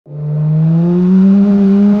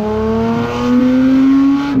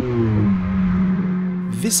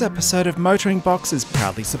This episode of MotoringBox is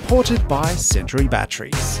proudly supported by Century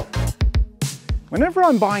Batteries. Whenever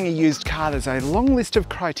I'm buying a used car, there's a long list of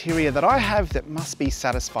criteria that I have that must be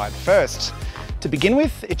satisfied first. To begin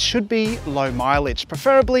with, it should be low mileage,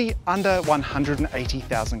 preferably under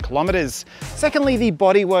 180,000 kilometers. Secondly, the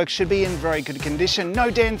bodywork should be in very good condition, no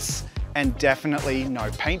dents, and definitely no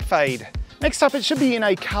paint fade. Next up, it should be in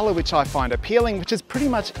a color which I find appealing, which is pretty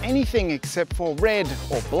much anything except for red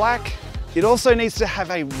or black. It also needs to have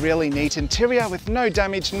a really neat interior with no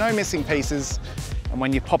damage, no missing pieces. And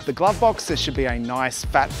when you pop the glove box, there should be a nice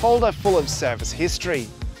fat folder full of service history.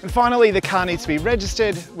 And finally, the car needs to be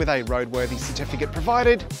registered with a roadworthy certificate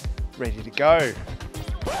provided, ready to go.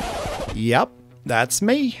 Yep, that's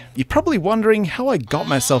me. You're probably wondering how I got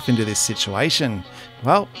myself into this situation.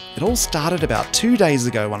 Well, it all started about 2 days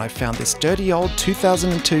ago when I found this dirty old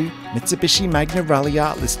 2002 Mitsubishi Magna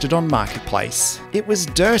Ralliart listed on Marketplace. It was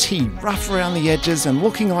dirty, rough around the edges and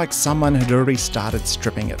looking like someone had already started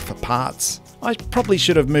stripping it for parts. I probably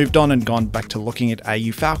should have moved on and gone back to looking at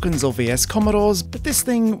AU Falcons or VS Commodores, but this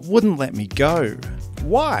thing wouldn't let me go.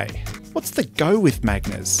 Why? What's the go with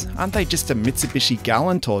Magnas? Aren't they just a Mitsubishi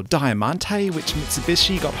Gallant or Diamante which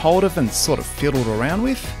Mitsubishi got hold of and sort of fiddled around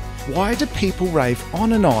with? Why do people rave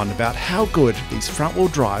on and on about how good these front-wheel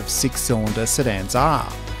drive 6-cylinder sedans are?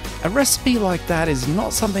 A recipe like that is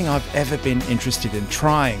not something I've ever been interested in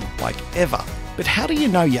trying, like ever. But how do you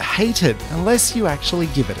know you hate it unless you actually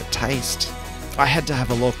give it a taste? I had to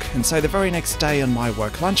have a look, and so the very next day on my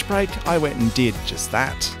work lunch break, I went and did just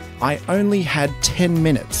that. I only had 10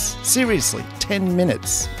 minutes. Seriously, 10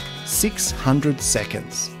 minutes. 600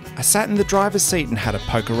 seconds. I sat in the driver's seat and had a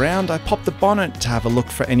poke around. I popped the bonnet to have a look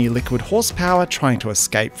for any liquid horsepower trying to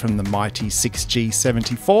escape from the mighty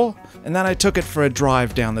 6G74, and then I took it for a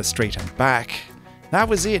drive down the street and back. That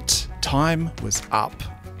was it. Time was up.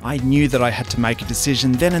 I knew that I had to make a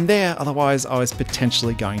decision then and there, otherwise I was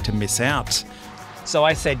potentially going to miss out. So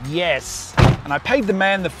I said yes, and I paid the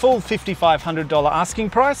man the full $5,500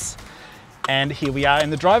 asking price, and here we are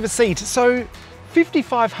in the driver's seat. So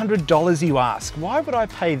 $5,500 you ask, why would I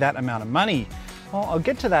pay that amount of money? Well, I'll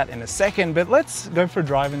get to that in a second, but let's go for a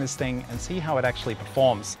drive in this thing and see how it actually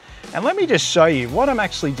performs. And let me just show you what I'm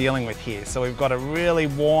actually dealing with here. So we've got a really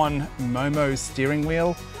worn Momo steering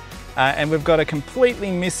wheel, and we've got a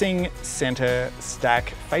completely missing center stack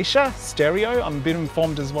fascia stereo. I'm a bit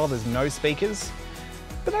informed as well, there's no speakers.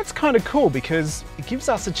 But that's kind of cool because it gives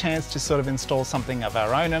us a chance to sort of install something of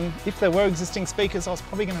our own, and if there were existing speakers, I was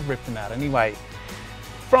probably going to rip them out anyway.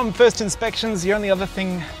 From first inspections, the only other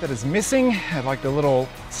thing that is missing are like the little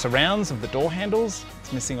surrounds of the door handles.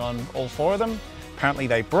 It's missing on all 4 of them. Apparently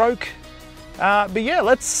they broke. But yeah,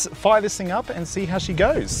 let's fire this thing up and see how she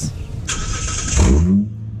goes.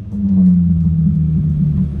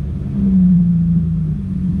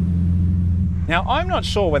 Now, I'm not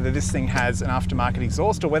sure whether this thing has an aftermarket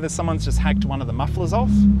exhaust or whether someone's just hacked one of the mufflers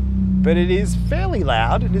off, but it is fairly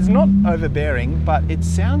loud. It is not overbearing, but it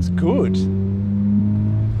sounds good.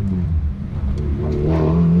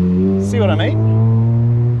 See what I mean?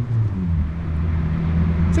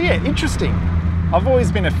 So yeah, interesting. I've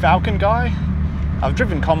always been a Falcon guy. I've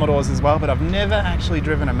driven Commodores as well, but I've never actually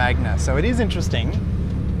driven a Magna. So it is interesting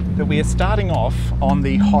that we are starting off on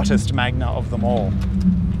the hottest Magna of them all.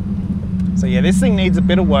 So yeah, this thing needs a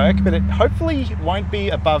bit of work, but it hopefully won't be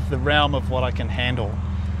above the realm of what I can handle.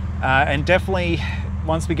 And definitely,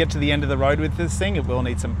 once we get to the end of the road with this thing, it will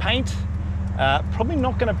need some paint. Probably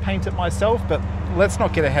not going to paint it myself, but let's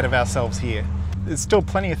not get ahead of ourselves here. There's still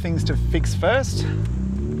plenty of things to fix first,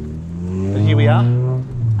 but here we are.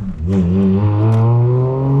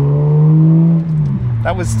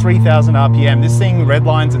 That was 3,000 RPM. This thing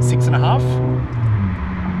redlines at 6.5.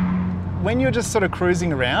 When you're just sort of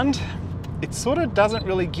cruising around, it sort of doesn't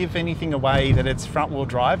really give anything away that it's front wheel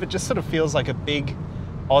drive. It just sort of feels like a big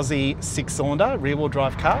Aussie 6-cylinder rear wheel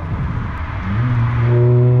drive car.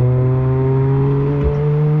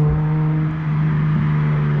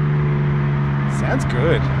 Sounds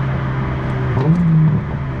good.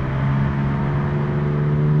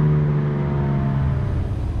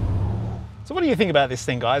 So what do you think about this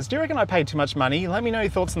thing, guys? Do you reckon I paid too much money? Let me know your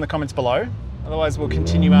thoughts in the comments below. Otherwise, we'll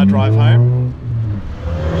continue our drive home.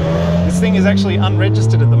 This thing is actually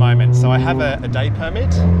unregistered at the moment, so I have a day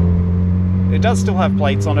permit. It does still have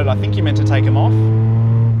plates on it. I think you're meant to take them off.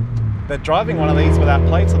 But driving one of these without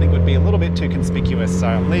plates, I think would be a little bit too conspicuous, so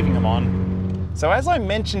I'm leaving them on. So as I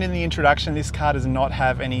mentioned in the introduction, this car does not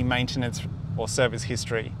have any maintenance or service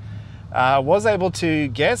history. I was able to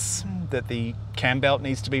guess that the cam belt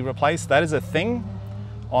needs to be replaced. That is a thing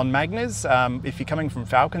on Magnas. If you're coming from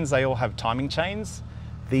Falcons, they all have timing chains.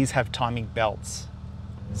 These have timing belts.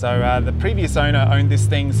 So the previous owner owned this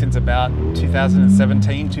thing since about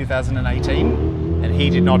 2017, 2018, and he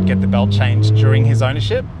did not get the belt changed during his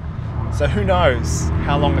ownership. So who knows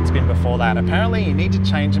how long it's been before that. Apparently you need to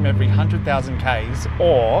change them every 100,000 Ks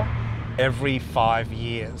or every 5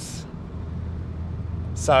 years.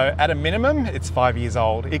 So at a minimum, it's 5 years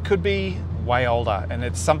old. It could be way older, and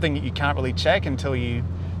it's something that you can't really check until you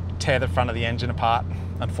tear the front of the engine apart,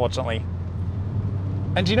 unfortunately.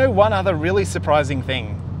 And you know, one other really surprising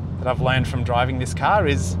thing that I've learned from driving this car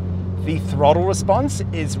is the throttle response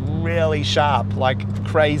is really sharp, like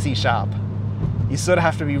crazy sharp. You sort of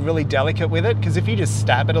have to be really delicate with it, because if you just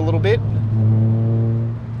stab it a little bit,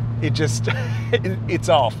 it just, it's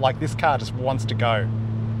off. Like, this car just wants to go.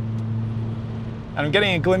 And I'm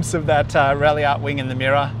getting a glimpse of that Ralliart wing in the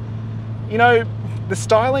mirror. You know, the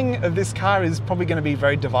styling of this car is probably going to be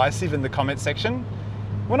very divisive in the comment section.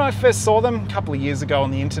 When I first saw them a couple of years ago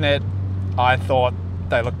on the internet, I thought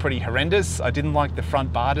they looked pretty horrendous. I didn't like the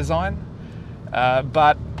front bar design,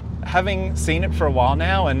 but having seen it for a while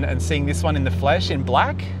now and seeing this one in the flesh in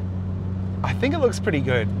black, I think it looks pretty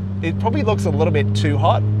good. It probably looks a little bit too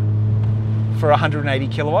hot for 180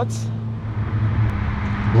 kilowatts.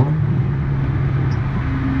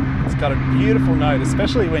 It's got a beautiful note,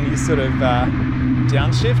 especially when you sort of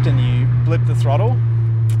downshift and you blip the throttle.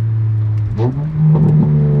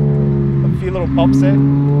 A few little pops there. You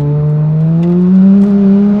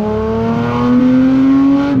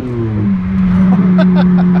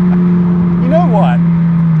know what?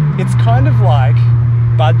 It's kind of like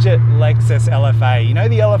budget Lexus LFA. You know,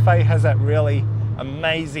 the LFA has that really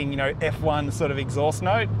amazing, you know, F1 sort of exhaust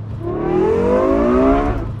note.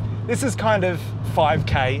 This is kind of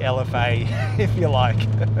 5K LFA, if you like.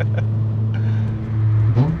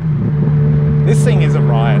 This thing is a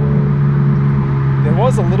riot. There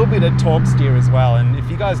was a little bit of torque steer as well, and if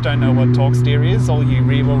you guys don't know what torque steer is, all you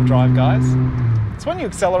rear-wheel drive guys, it's when you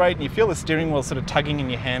accelerate and you feel the steering wheel sort of tugging in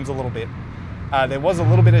your hands a little bit. There was a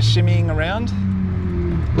little bit of shimmying around.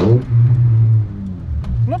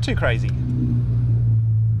 Not too crazy.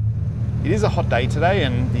 It is a hot day today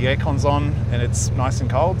and the aircon's on and it's nice and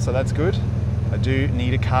cold, so that's good. I do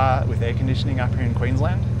need a car with air conditioning up here in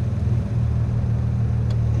Queensland.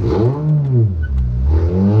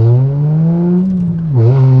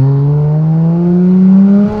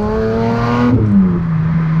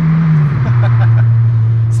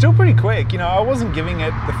 Still pretty quick, you know, I wasn't giving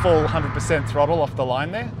it the full 100% throttle off the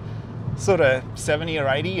line there. Sort of 70 or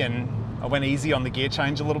 80, and I went easy on the gear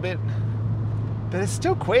change a little bit. But it's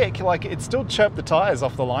still quick, like it still chirped the tyres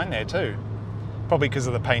off the line there too. Probably because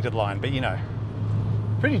of the painted line, but you know,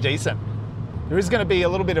 pretty decent. There is going to be a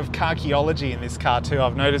little bit of carcheology in this car too.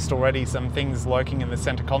 I've noticed already some things lurking in the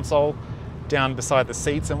center console, down beside the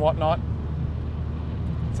seats and whatnot.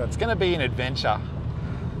 So it's going to be an adventure.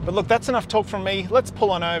 But look, that's enough talk from me. Let's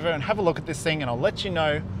pull on over and have a look at this thing and I'll let you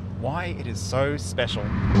know why it is so special.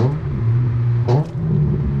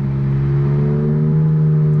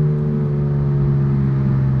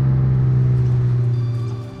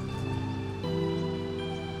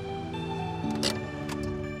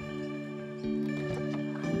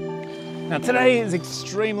 Now today is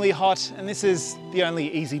extremely hot and this is the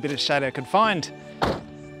only easy bit of shade I could find.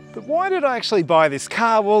 But why did I actually buy this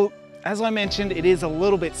car? Well, as I mentioned, it is a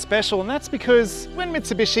little bit special, and that's because when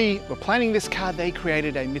Mitsubishi were planning this car, they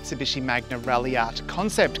created a Mitsubishi Magna Ralliart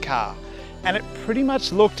concept car. And it pretty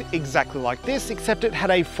much looked exactly like this, except it had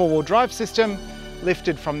a four-wheel drive system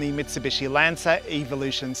lifted from the Mitsubishi Lancer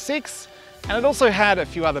Evolution 6, and it also had a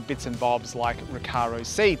few other bits and bobs like Recaro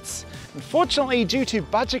seats. Unfortunately, due to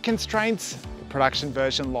budget constraints, the production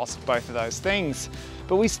version lost both of those things.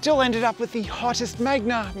 But we still ended up with the hottest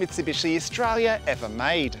Magna Mitsubishi Australia ever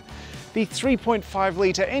made. The 3.5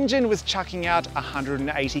 litre engine was chucking out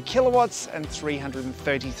 180 kilowatts and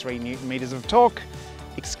 333 Newton meters of torque,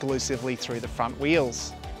 exclusively through the front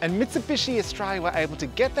wheels. And Mitsubishi Australia were able to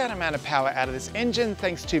get that amount of power out of this engine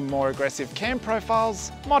thanks to more aggressive cam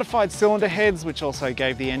profiles, modified cylinder heads which also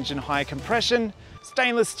gave the engine higher compression,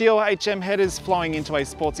 stainless steel HM headers flowing into a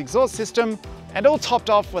sports exhaust system, and all topped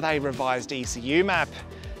off with a revised ECU map.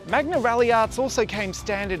 Magna Ralliarts also came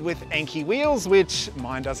standard with Enkei wheels, which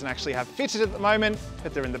mine doesn't actually have fitted at the moment,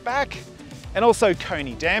 but they're in the back, and also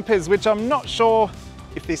Koni dampers, which I'm not sure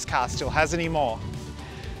if this car still has anymore.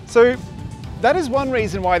 So that is one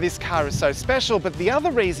reason why this car is so special, but the other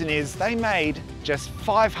reason is they made just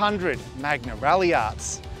 500 Magna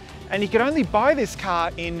Ralliarts. And you could only buy this car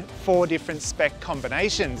in 4 different spec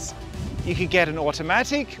combinations. You could get an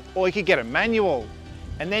automatic or you could get a manual.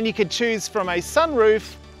 And then you could choose from a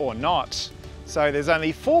sunroof or not. So there's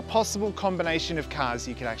only 4 possible combination of cars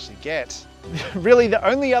you could actually get. Really, the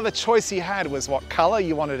only other choice you had was what colour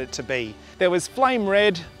you wanted it to be. There was flame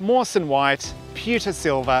red, Mawson white, pewter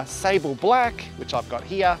silver, sable black, which I've got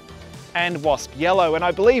here, and wasp yellow. And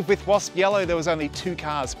I believe with wasp yellow there was only 2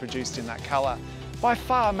 cars produced in that colour, by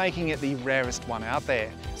far making it the rarest one out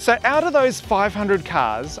there. So out of those 500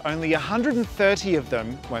 cars, only 130 of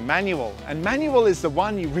them were manual. And manual is the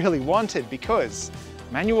one you really wanted because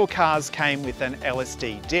manual cars came with an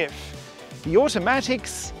LSD diff. The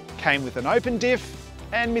automatics came with an open diff,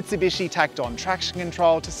 and Mitsubishi tacked on traction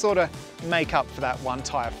control to sort of make up for that one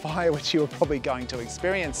tyre fire which you were probably going to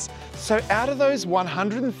experience. So out of those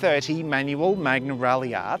 130 manual Magna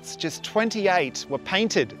Ralliarts, just 28 were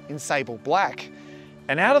painted in sable black.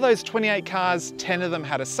 And out of those 28 cars, 10 of them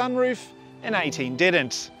had a sunroof and 18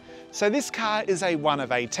 didn't. So this car is a 1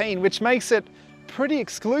 of 18, which makes it pretty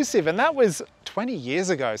exclusive, and that was 20 years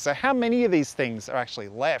ago. So how many of these things are actually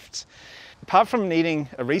left? Apart from needing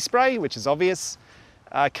a respray, which is obvious,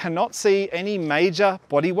 I cannot see any major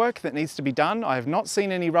bodywork that needs to be done. I have not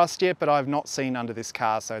seen any rust yet, but I have not seen under this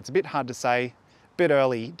car, so it's a bit hard to say, a bit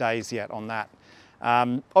early days yet on that.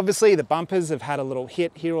 Obviously the bumpers have had a little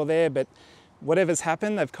hit here or there, but whatever's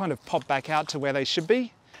happened, they've kind of popped back out to where they should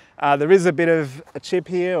be. There is a bit of a chip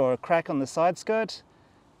here or a crack on the side skirt,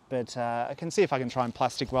 but I can see if I can try and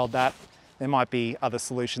plastic weld that. There might be other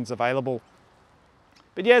solutions available.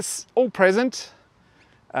 But yes, all present.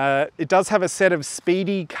 It does have a set of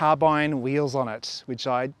speedy carbine wheels on it, which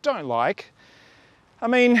I don't like. I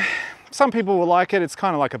mean, some people will like it. It's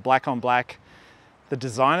kind of like a black on black. The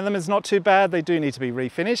design of them is not too bad. They do need to be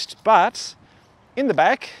refinished, but in the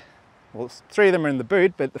back, well, 3 of them are in the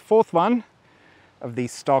boot, but the 4th one of the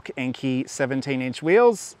stock Enkei 17-inch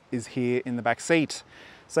wheels is here in the back seat.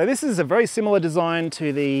 So this is a very similar design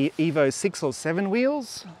to the Evo 6 or 7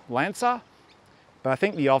 wheels, Lancer, but I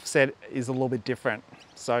think the offset is a little bit different.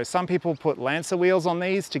 So some people put Lancer wheels on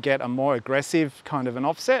these to get a more aggressive kind of an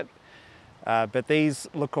offset, but these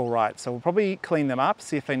look all right. So we'll probably clean them up,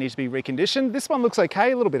 see if they need to be reconditioned. This one looks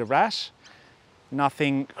okay, a little bit of rash.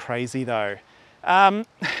 Nothing crazy though.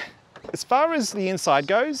 As far as the inside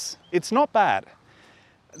goes, it's not bad.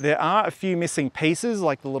 There are a few missing pieces,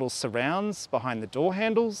 like the little surrounds behind the door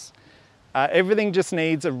handles. Everything just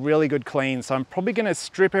needs a really good clean, so I'm probably going to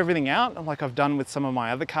strip everything out like I've done with some of my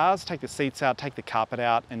other cars, take the seats out, take the carpet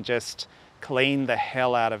out, and just clean the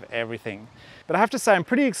hell out of everything. But I have to say, I'm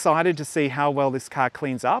pretty excited to see how well this car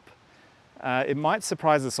cleans up. It might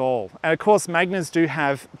surprise us all. And of course, Magnas do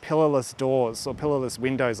have pillarless doors, or pillarless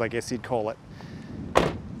windows, I guess you'd call it.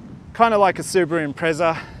 Kind of like a Subaru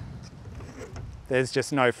Impreza. There's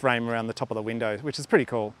just no frame around the top of the window, which is pretty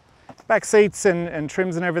cool. Back seats and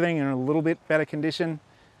trims and everything are in a little bit better condition.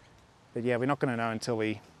 But yeah, we're not going to know until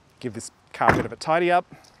we give this car a bit of a tidy up.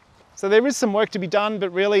 So there is some work to be done, but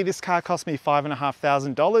really this car cost me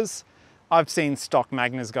 $5,500. I've seen stock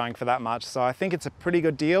Magnas going for that much, so I think it's a pretty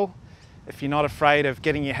good deal. If you're not afraid of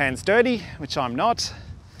getting your hands dirty, which I'm not.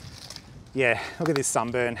 Yeah, look at this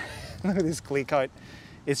sunburn. Look at this clear coat.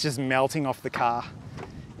 It's just melting off the car.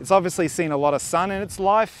 It's obviously seen a lot of sun in its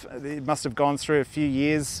life. It must have gone through a few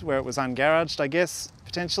years where it was ungaraged, I guess,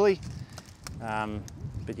 potentially.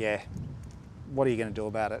 But yeah, what are you going to do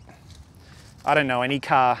about it? I don't know any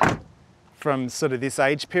car from sort of this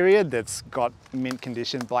age period that's got mint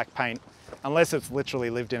condition black paint, unless it's literally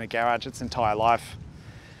lived in a garage its entire life.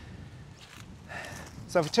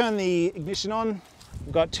 So if we turn the ignition on,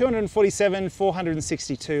 we've got 247,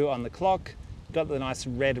 462 on the clock. We've got the nice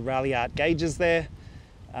red Ralliart gauges there.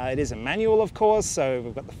 It is a manual, of course, so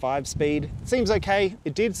we've got the 5-speed. It seems okay.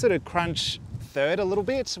 It did sort of crunch third a little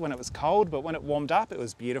bit when it was cold, but when it warmed up, it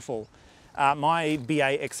was beautiful. My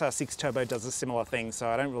BA XR6 Turbo does a similar thing, so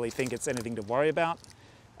I don't really think it's anything to worry about.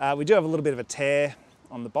 We do have a little bit of a tear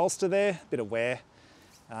on the bolster there, a bit of wear.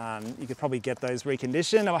 You could probably get those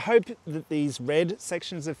reconditioned. I hope that these red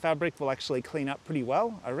sections of fabric will actually clean up pretty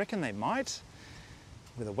well. I reckon they might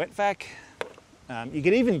with a wet vac. You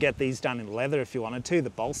could even get these done in leather if you wanted to, the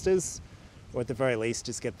bolsters, or at the very least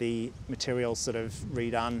just get the material sort of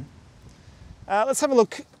redone. Let's have a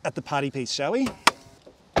look at the party piece, shall we?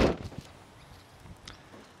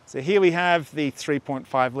 So here we have the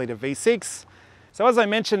 3.5 litre V6. So as I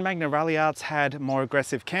mentioned, Magna Ralliarts had more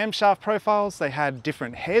aggressive camshaft profiles. They had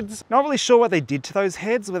different heads. Not really sure what they did to those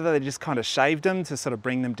heads, whether they just kind of shaved them to sort of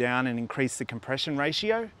bring them down and increase the compression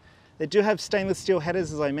ratio. They do have stainless steel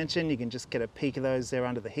headers, as I mentioned. You can just get a peek of those there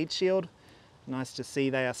under the heat shield. Nice to see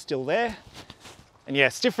they are still there. And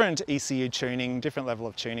yes, different ECU tuning, different level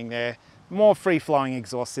of tuning there. More free-flowing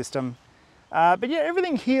exhaust system. But yeah,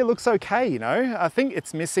 everything here looks okay, you know. I think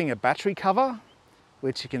it's missing a battery cover,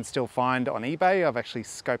 which you can still find on eBay. I've actually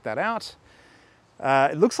scoped that out.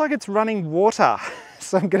 It looks like it's running water,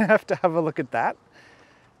 so I'm gonna have to have a look at that.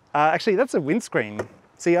 Actually, that's a windscreen.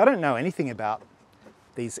 See, I don't know anything about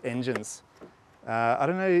these engines. I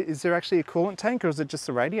don't know, is there actually a coolant tank or is it just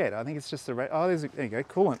a radiator? I think it's just a oh, there you go,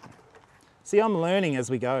 coolant. See, I'm learning as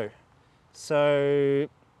we go. So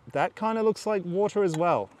that kind of looks like water as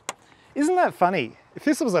well. Isn't that funny? If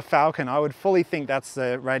this was a Falcon, I would fully think that's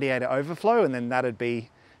the radiator overflow and then that'd be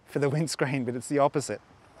for the windscreen, but it's the opposite.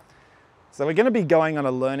 So we're going to be going on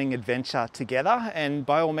a learning adventure together, and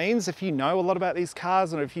by all means, if you know a lot about these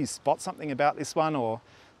cars or if you spot something about this one or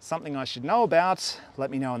something I should know about, let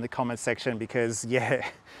me know in the comments section, because yeah,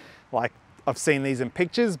 like I've seen these in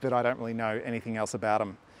pictures, but I don't really know anything else about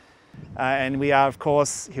them. And we are, of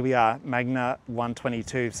course, here we are, Magna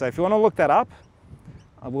 122. So if you want to look that up,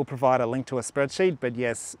 I will provide a link to a spreadsheet, but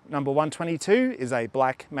yes, number 122 is a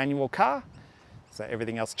black manual car. So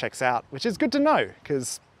everything else checks out, which is good to know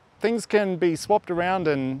because things can be swapped around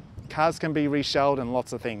and cars can be reshelled and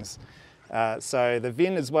lots of things. So the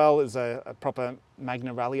VIN as well is a proper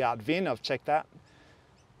Magna Ralliart VIN. I've checked that.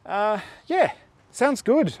 Yeah, sounds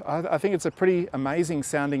good. I think it's a pretty amazing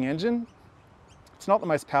sounding engine. It's not the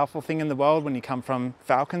most powerful thing in the world when you come from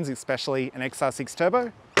Falcons, especially an XR6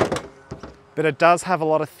 Turbo. But it does have a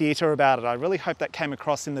lot of theatre about it. I really hope that came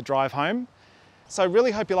across in the drive home. So I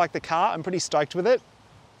really hope you like the car. I'm pretty stoked with it.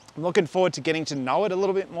 I'm looking forward to getting to know it a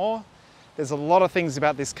little bit more. There's a lot of things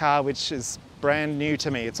about this car which is brand new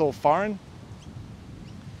to me. It's all foreign.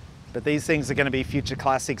 But these things are going to be future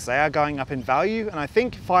classics. They are going up in value, and I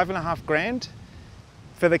think $5.5 grand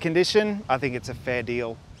for the condition, I think it's a fair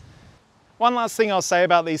deal. One last thing I'll say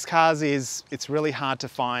about these cars is it's really hard to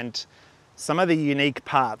find some of the unique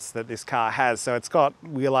parts that this car has. So it's got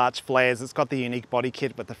wheel arch flares, it's got the unique body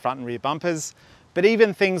kit with the front and rear bumpers, but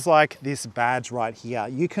even things like this badge right here,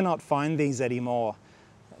 you cannot find these anymore.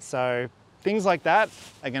 So things like that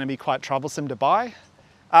are going to be quite troublesome to buy.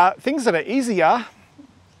 Things that are easier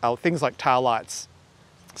are things like tail lights.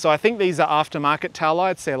 So I think these are aftermarket tail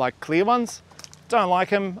lights. They're like clear ones. Don't like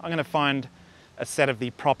them. I'm going to find a set of the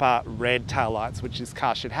proper red tail lights, which this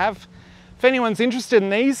car should have. If anyone's interested in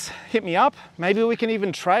these, hit me up. Maybe we can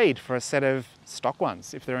even trade for a set of stock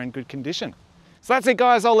ones if they're in good condition. So that's it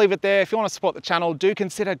guys, I'll leave it there. If you want to support the channel, do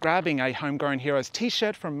consider grabbing a Homegrown Heroes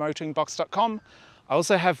t-shirt from MotoringBox.com. I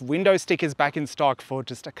also have window stickers back in stock for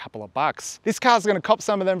just a couple of bucks. This car's going to cop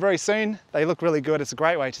some of them very soon. They look really good. It's a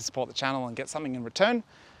great way to support the channel and get something in return.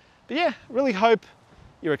 But yeah, really hope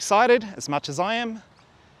you're excited as much as I am.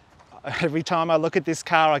 Every time I look at this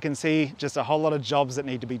car, I can see just a whole lot of jobs that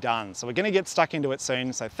need to be done. So we're going to get stuck into it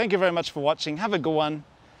soon. So thank you very much for watching. Have a good one.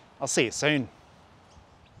 I'll see you soon.